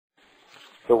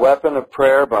The Weapon of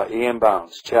Prayer by E.M.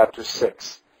 Bounds, Chapter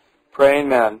 6. Praying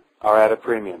men are at a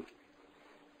premium.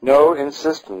 No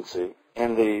insistency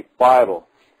in the Bible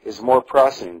is more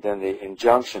pressing than the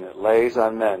injunction it lays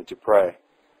on men to pray.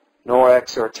 Nor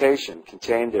exhortation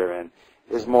contained therein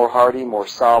is more hearty, more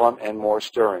solemn, and more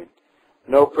stirring.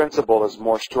 No principle is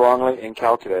more strongly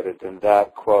inculcated than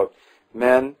that, quote,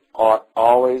 men ought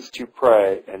always to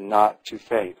pray and not to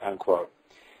faint, unquote.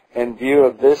 In view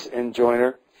of this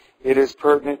enjoiner, it is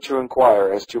pertinent to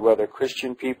inquire as to whether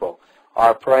Christian people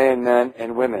are praying men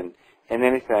and women in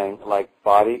anything like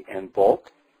body and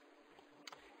bulk.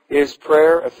 Is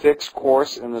prayer a fixed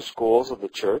course in the schools of the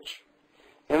church?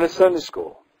 In the Sunday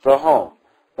school, the home,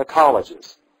 the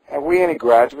colleges? Have we any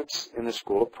graduates in the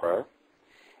school of prayer?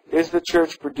 Is the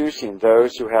church producing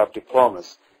those who have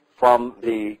diplomas from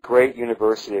the great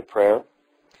university of prayer?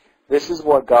 This is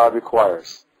what God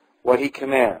requires, what He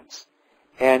commands,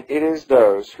 and it is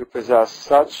those who possess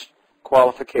such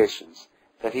qualifications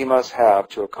that He must have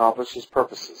to accomplish His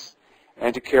purposes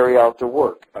and to carry out the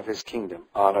work of His kingdom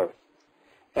on earth.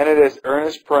 And it is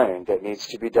earnest praying that needs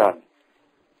to be done.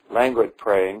 Languid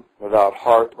praying without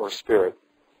heart or spirit,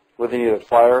 with neither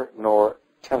fire nor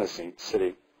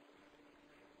tenacity,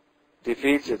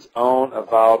 defeats its own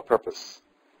avowed purpose.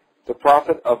 The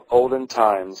prophet of olden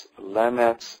times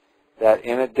laments that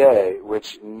in a day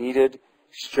which needed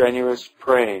strenuous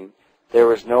praying, there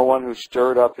was no one who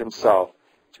stirred up himself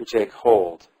to take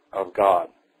hold of God.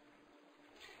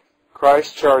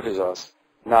 Christ charges us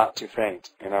not to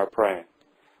faint in our praying.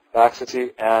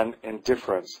 Laxity and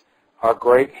indifference are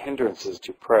great hindrances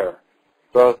to prayer,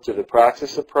 both to the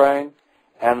practice of praying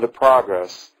and the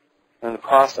process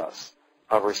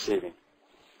of receiving.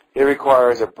 It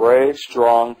requires a brave,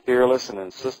 strong, fearless, and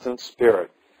insistent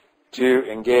spirit to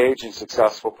engage in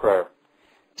successful prayer.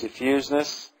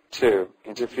 Diffuseness, too,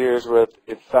 interferes with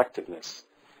effectiveness.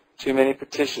 Too many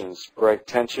petitions break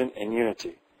tension and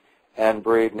unity and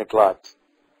breed neglect.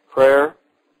 Prayer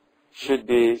should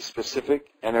be specific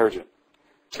and urgent.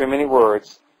 Too many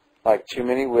words, like too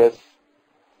many with,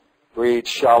 breed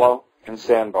shallow and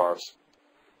sandbars.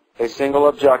 A single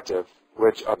objective,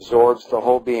 which absorbs the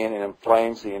whole being and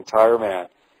inflames the entire man,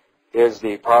 is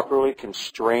the properly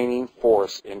constraining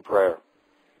force in prayer.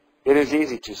 It is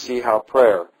easy to see how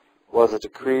prayer was a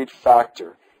decreed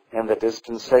factor in the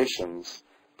dispensations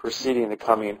preceding the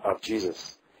coming of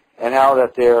Jesus, and how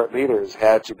that their leaders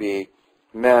had to be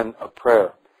men of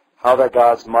prayer, how that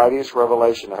God's mightiest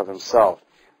revelation of Himself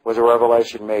was a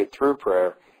revelation made through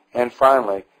prayer, and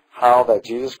finally, how that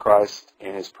Jesus Christ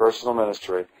in His personal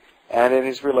ministry and in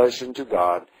His relation to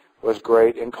God was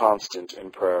great and constant in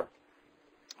prayer.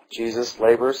 Jesus'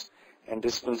 labors and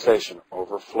dispensation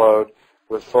overflowed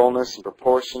with fullness in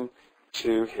proportion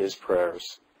to His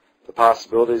prayers. The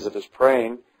possibilities of His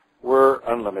praying were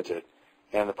unlimited,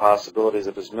 and the possibilities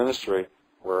of His ministry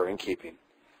were in keeping.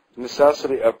 The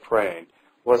necessity of praying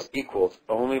was equaled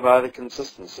only by the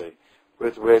consistency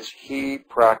with which He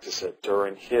practiced it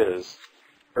during His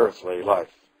earthly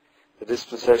life. The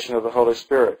dispensation of the Holy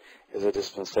Spirit is a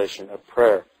dispensation of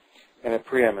prayer in a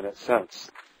preeminent sense.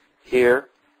 Here,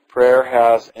 prayer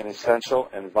has an essential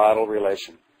and vital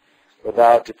relation.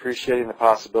 Without depreciating the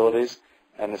possibilities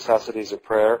and necessities of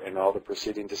prayer in all the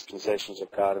preceding dispensations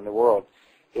of God in the world,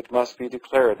 it must be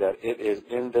declared that it is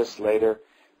in this later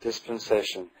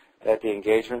dispensation that the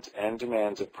engagements and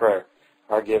demands of prayer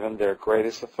are given their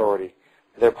greatest authority,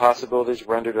 their possibilities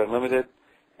rendered unlimited,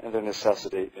 and their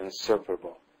necessity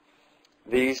insuperable.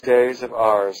 These days of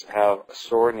ours have a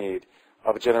sore need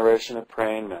of a generation of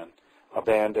praying men, a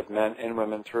band of men and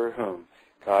women through whom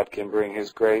God can bring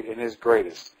His great and His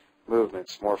greatest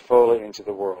movements more fully into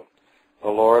the world. The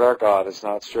Lord our God is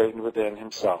not straitened within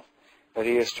Himself, but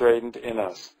He is straitened in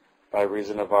us by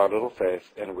reason of our little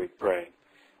faith and weak praying.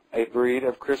 A breed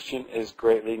of Christian is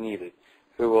greatly needed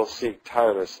who will seek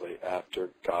tirelessly after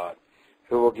God,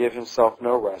 who will give himself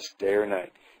no rest day or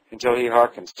night until he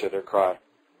hearkens to their cry.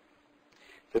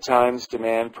 The times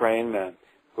demand praying men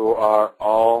who are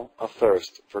all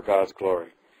athirst for God's glory,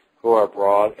 who are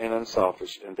broad and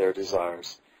unselfish in their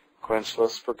desires,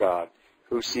 quenchless for God,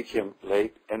 who seek Him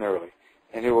late and early,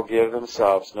 and who will give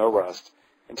themselves no rest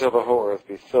until the whole earth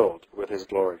be filled with His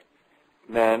glory.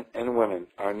 Men and women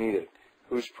are needed,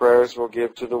 whose prayers will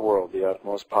give to the world the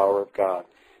utmost power of God,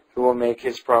 who will make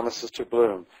His promises to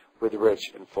bloom with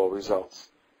rich and full results.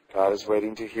 God is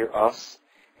waiting to hear us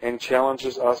and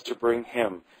challenges us to bring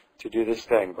Him to do this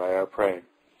thing by our praying.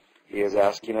 He is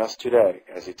asking us today,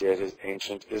 as He did His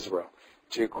ancient Israel,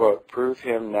 to, quote, prove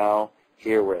Him now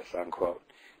herewith, unquote.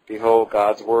 Behold,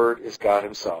 God's word is God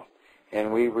Himself.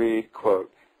 And we read,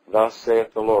 quote, thus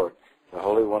saith the Lord, the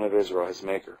Holy One of Israel, his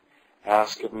Maker.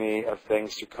 Ask of me of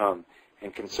things to come,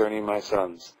 and concerning my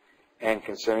sons, and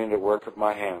concerning the work of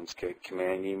my hands,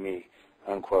 command ye me."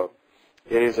 Unquote.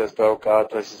 It is as though God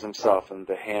places himself in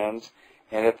the hands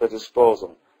and at the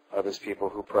disposal of his people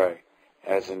who pray,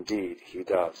 as indeed he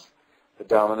does. The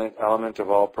dominant element of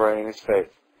all praying is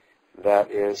faith.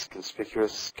 That is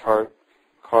conspicuous,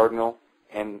 cardinal,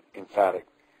 and emphatic.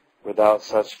 Without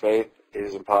such faith, it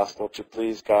is impossible to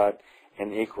please God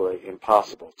and equally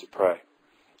impossible to pray.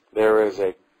 There is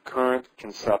a current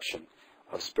conception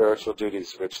of spiritual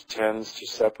duties which tends to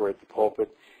separate the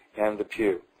pulpit and the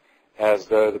pew, as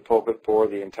though the pulpit bore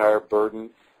the entire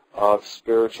burden of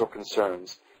spiritual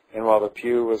concerns, and while the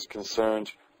pew was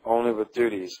concerned only with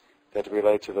duties that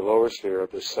relate to the lower sphere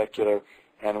of the secular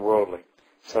and worldly.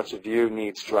 Such a view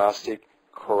needs drastic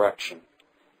correction.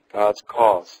 God's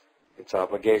cause, its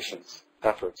obligations,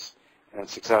 efforts, and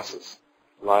successes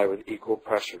lie with equal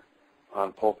pressure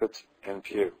on pulpit and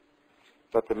pew.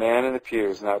 But the man in the pew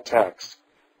is not taxed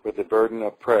with the burden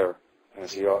of prayer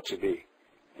as he ought to be,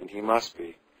 and he must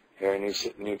be, ere a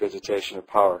new visitation of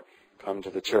power come to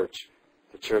the church.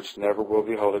 The church never will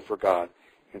be holy for God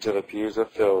until the pews are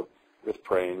filled with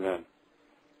praying men.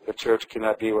 The church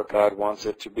cannot be what God wants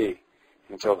it to be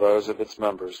until those of its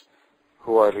members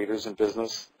who are leaders in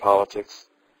business, politics,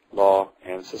 law,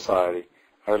 and society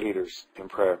are leaders in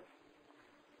prayer.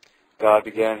 God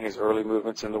began his early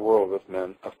movements in the world with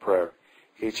men of prayer.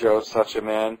 He chose such a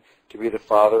man to be the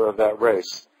father of that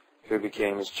race, who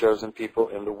became his chosen people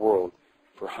in the world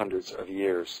for hundreds of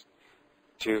years,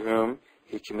 to whom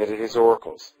he committed his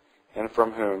oracles, and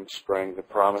from whom sprang the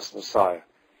promised Messiah.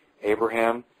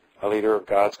 Abraham, a leader of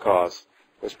God's cause,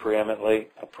 was preeminently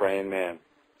a praying man.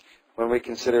 When we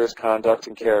consider his conduct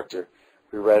and character,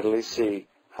 we readily see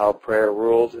how prayer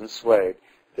ruled and swayed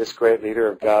this great leader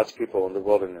of God's people in the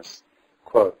wilderness.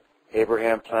 Quote,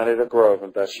 "Abraham planted a grove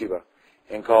in Beersheba,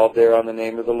 and called there on the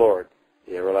name of the Lord,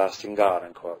 the everlasting God."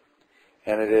 Unquote.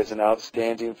 And it is an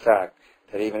outstanding fact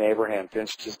that even Abraham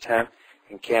pitched his tent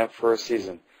and camped for a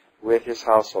season with his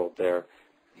household there.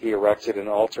 He erected an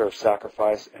altar of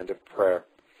sacrifice and of prayer.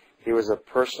 He was a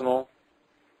personal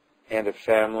and a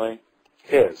family.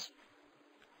 His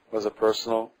was a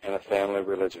personal and a family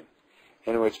religion,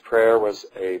 in which prayer was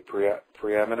a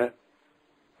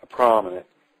prominent,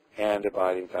 and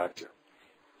abiding factor.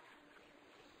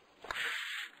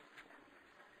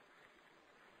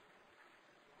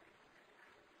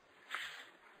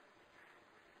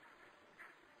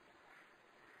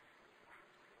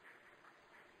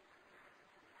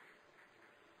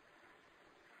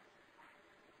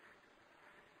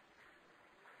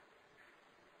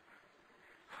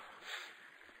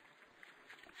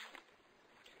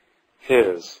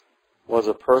 His was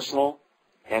a personal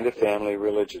and a family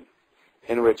religion,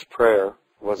 in which prayer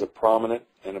was a prominent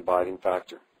and abiding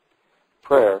factor.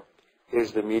 Prayer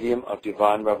is the medium of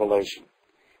divine revelation.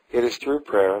 It is through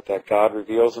prayer that God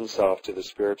reveals himself to the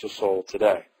spiritual soul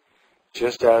today.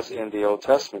 Just as in the Old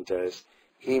Testament days,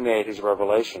 he made his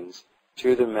revelations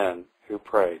to the men who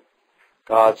prayed.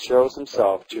 God shows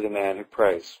himself to the man who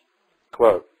prays.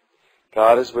 Quote,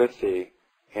 "God is with thee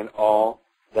in all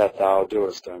that thou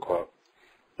doest." Unquote.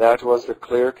 That was the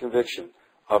clear conviction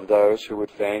of those who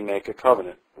would fain make a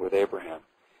covenant with Abraham.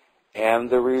 And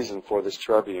the reason for this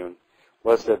tribune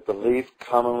was the belief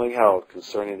commonly held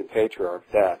concerning the patriarch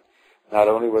that not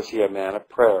only was he a man of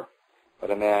prayer, but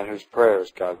a man whose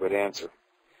prayers God would answer.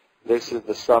 This is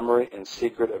the summary and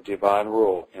secret of divine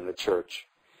rule in the church.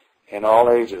 In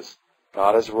all ages,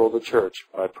 God has ruled the church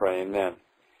by praying men.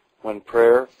 When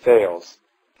prayer fails,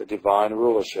 the divine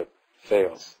rulership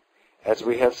fails. As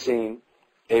we have seen,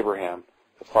 Abraham,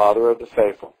 the father of the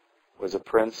faithful, was a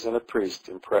prince and a priest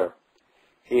in prayer.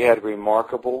 He had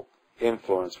remarkable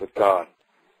influence with God.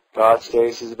 God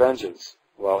stays his vengeance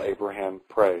while Abraham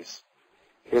prays.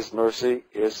 His mercy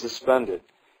is suspended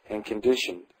and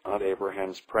conditioned on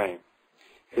Abraham's praying.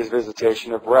 His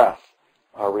visitation of wrath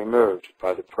are removed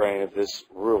by the praying of this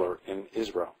ruler in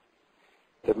Israel.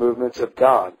 The movements of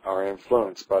God are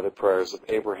influenced by the prayers of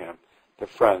Abraham, the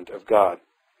friend of God.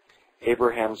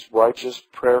 Abraham's righteous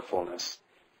prayerfulness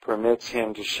permits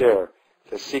him to share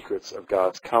the secrets of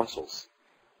God's counsels,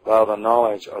 while the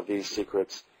knowledge of these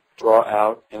secrets draw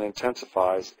out and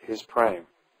intensifies his praying.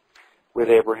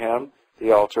 With Abraham,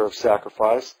 the altar of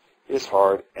sacrifice is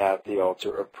hard at the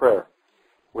altar of prayer.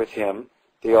 With him,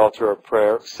 the altar of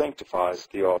prayer sanctifies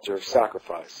the altar of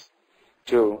sacrifice.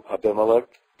 To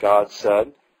Abimelech, God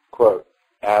said, quote,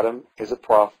 "Adam is a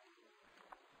prophet."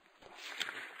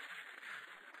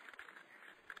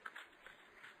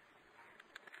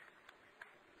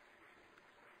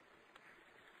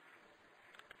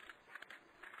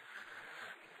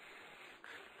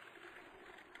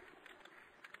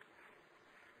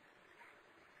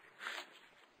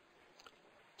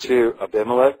 To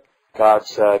Abimelech, God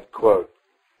said, quote,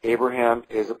 Abraham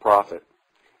is a prophet,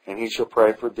 and he shall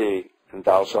pray for thee, and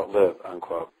thou shalt live,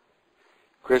 unquote.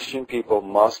 Christian people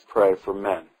must pray for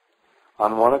men.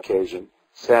 On one occasion,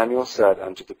 Samuel said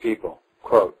unto the people,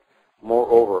 quote,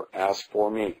 Moreover, ask for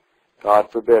me.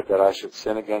 God forbid that I should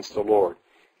sin against the Lord,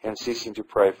 in ceasing to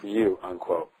pray for you,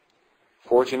 unquote.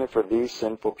 Fortunate for these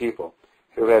sinful people,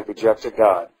 who had rejected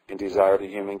God and desired a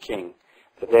human king,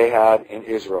 that they had in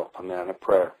Israel a man of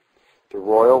prayer. The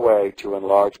royal way to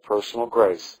enlarge personal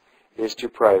grace is to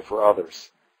pray for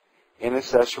others.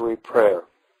 Intercessory prayer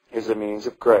is a means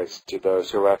of grace to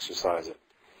those who exercise it.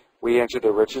 We enter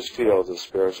the richest fields of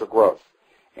spiritual growth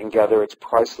and gather its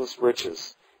priceless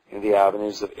riches in the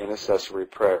avenues of intercessory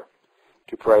prayer.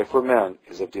 To pray for men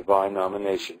is of divine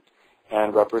nomination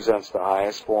and represents the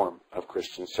highest form of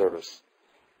Christian service.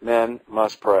 Men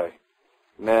must pray.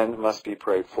 Men must be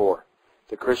prayed for.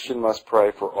 The Christian must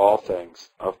pray for all things,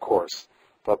 of course,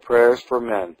 but prayers for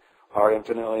men are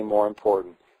infinitely more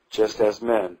important, just as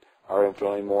men are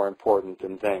infinitely more important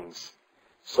than things.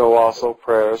 So also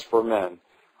prayers for men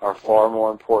are far more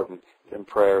important than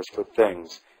prayers for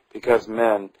things, because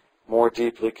men more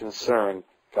deeply concern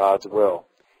God's will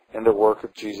and the work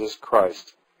of Jesus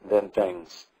Christ than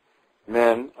things.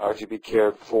 Men are to be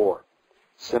cared for,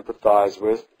 sympathized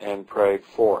with, and prayed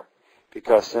for,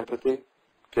 because sympathy,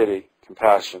 pity,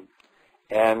 compassion,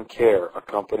 and care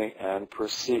accompany and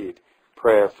precede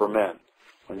prayer for men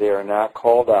when they are not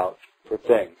called out for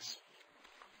things.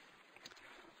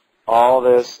 All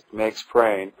this makes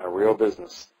praying a real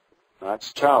business, not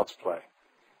child's play,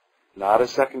 not a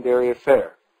secondary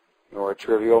affair, nor a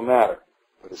trivial matter,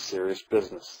 but a serious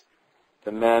business.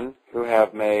 The men who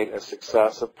have made a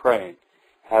success of praying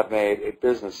have made a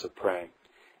business of praying.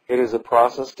 It is a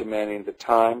process demanding the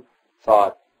time,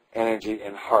 thought, energy,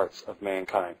 and hearts of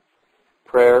mankind.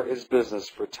 Prayer is business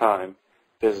for time,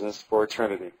 business for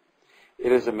eternity.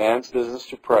 It is a man's business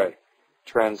to pray,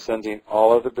 transcending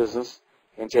all other business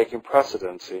and taking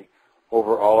precedency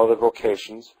over all other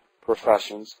vocations,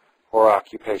 professions, or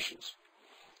occupations.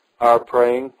 Our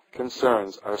praying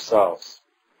concerns ourselves.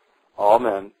 All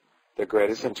men, their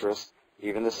greatest interest,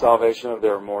 even the salvation of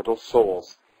their immortal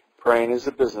souls, praying is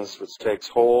a business which takes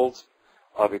hold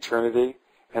of eternity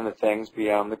and the things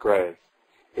beyond the grave.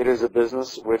 It is a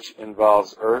business which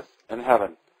involves earth and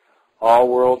heaven. All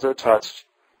worlds are touched,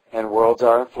 and worlds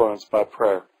are influenced by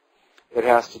prayer. It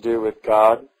has to do with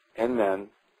God and men,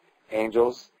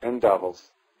 angels and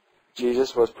devils.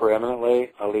 Jesus was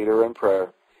preeminently a leader in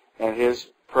prayer, and his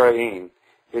praying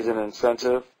is an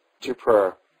incentive to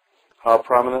prayer. How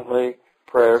prominently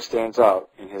prayer stands out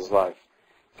in his life.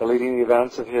 The leading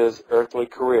events of his earthly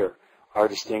career are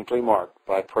distinctly marked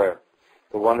by prayer.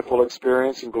 The wonderful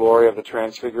experience and glory of the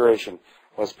Transfiguration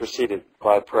was preceded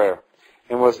by prayer,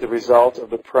 and was the result of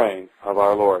the praying of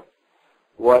our Lord.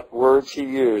 What words he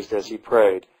used as he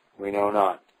prayed, we know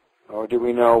not, nor do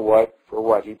we know for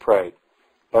what he prayed.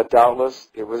 But doubtless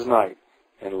it was night,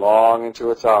 and long into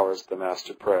its hours the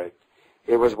Master prayed.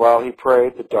 It was while he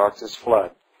prayed the darkness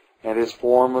fled, and his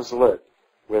form was lit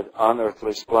with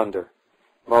unearthly splendor.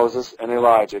 Moses and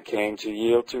Elijah came to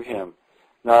yield to him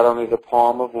not only the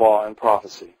palm of law and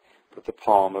prophecy, but the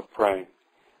palm of praying.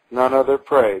 None other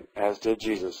prayed as did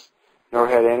Jesus, nor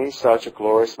had any such a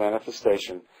glorious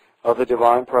manifestation of the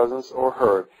divine presence or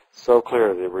heard so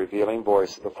clearly the revealing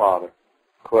voice of the Father.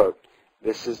 Quote,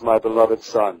 This is my beloved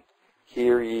Son,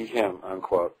 hear ye him,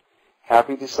 unquote.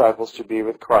 Happy disciples to be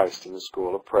with Christ in the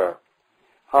school of prayer.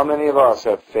 How many of us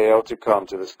have failed to come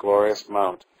to this glorious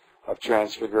mount of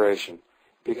transfiguration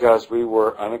because we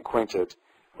were unacquainted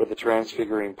with the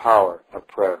transfiguring power of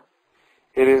prayer?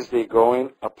 It is the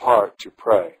going apart to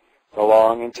pray, the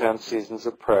long, intense seasons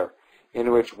of prayer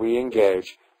in which we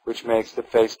engage, which makes the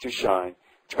face to shine,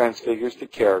 transfigures the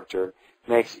character,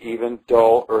 makes even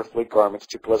dull earthly garments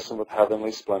to glisten with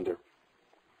heavenly splendor.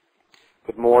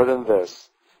 But more than this,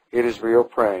 it is real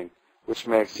praying which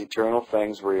makes eternal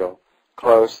things real,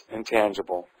 close and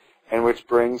tangible, and which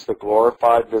brings the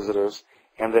glorified visitors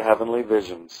and the heavenly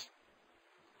visions.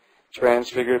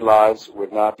 Transfigured lives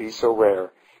would not be so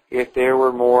rare if there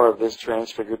were more of this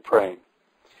transfigured praying.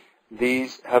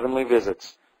 These heavenly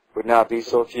visits would not be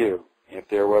so few if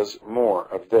there was more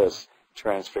of this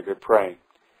transfigured praying.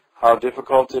 How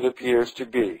difficult it appears to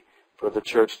be for the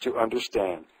church to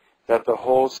understand that the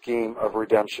whole scheme of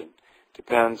redemption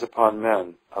depends upon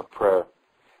men of prayer.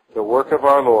 The work of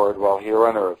our Lord while here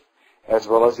on earth, as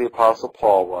well as the Apostle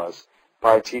Paul was,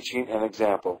 by teaching an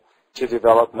example, to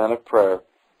develop men of prayer,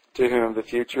 to whom the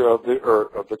future of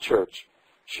the church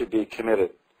should be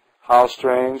committed. How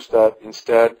strange that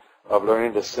instead of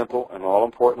learning the simple and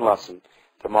all-important lesson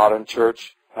The modern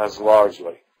church has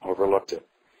largely overlooked it.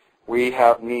 We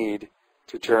have need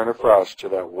to turn afresh to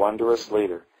that wondrous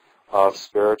leader of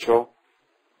spiritual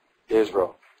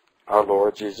Israel, our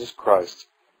Lord Jesus Christ,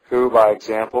 who by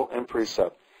example and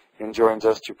precept enjoins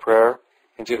us to prayer,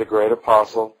 and to the great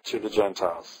apostle to the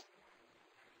Gentiles,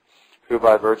 who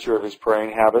by virtue of his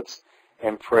praying habits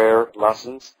and prayer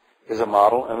lessons is a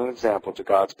model and an example to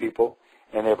God's people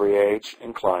in every age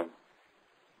and clime.